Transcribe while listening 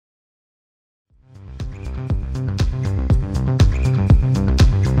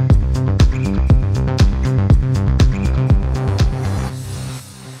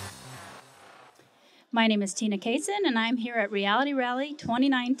My name is Tina Casen, and I'm here at Reality Rally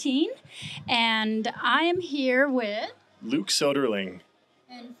 2019. And I am here with... Luke Soderling.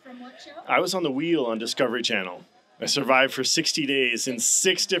 And from what show? I was on the wheel on Discovery Channel. I survived for 60 days in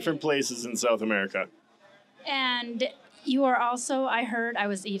 6 different places in South America. And you are also, I heard, I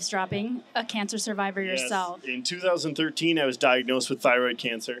was eavesdropping, a cancer survivor yourself. In 2013, I was diagnosed with thyroid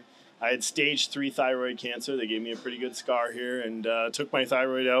cancer. I had stage 3 thyroid cancer. They gave me a pretty good scar here and took my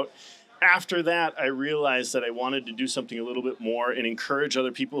thyroid out. After that, I realized that I wanted to do something a little bit more and encourage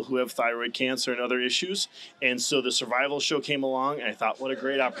other people who have thyroid cancer and other issues. And so the survival show came along, and I thought, what a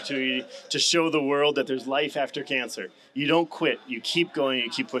great opportunity to show the world that there's life after cancer. You don't quit. You keep going. You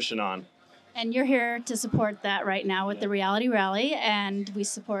keep pushing on. And you're here to support that right now with the Reality Rally, and we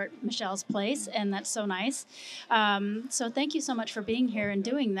support Michelle's Place, and that's so nice. So thank you so much for being here and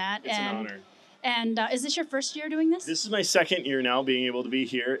doing that. It's an honor. And is this your first year doing this? This is my second year now being able to be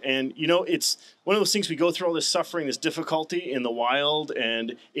here. And, you know, it's one of those things, we go through all this suffering, this difficulty in the wild,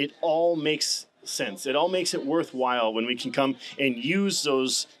 and it all makes sense. It all makes it worthwhile when we can come and use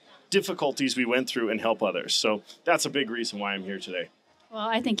those difficulties we went through and help others. So that's a big reason why I'm here today. Well,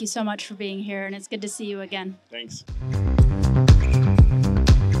 I thank you so much for being here, and it's good to see you again. Thanks.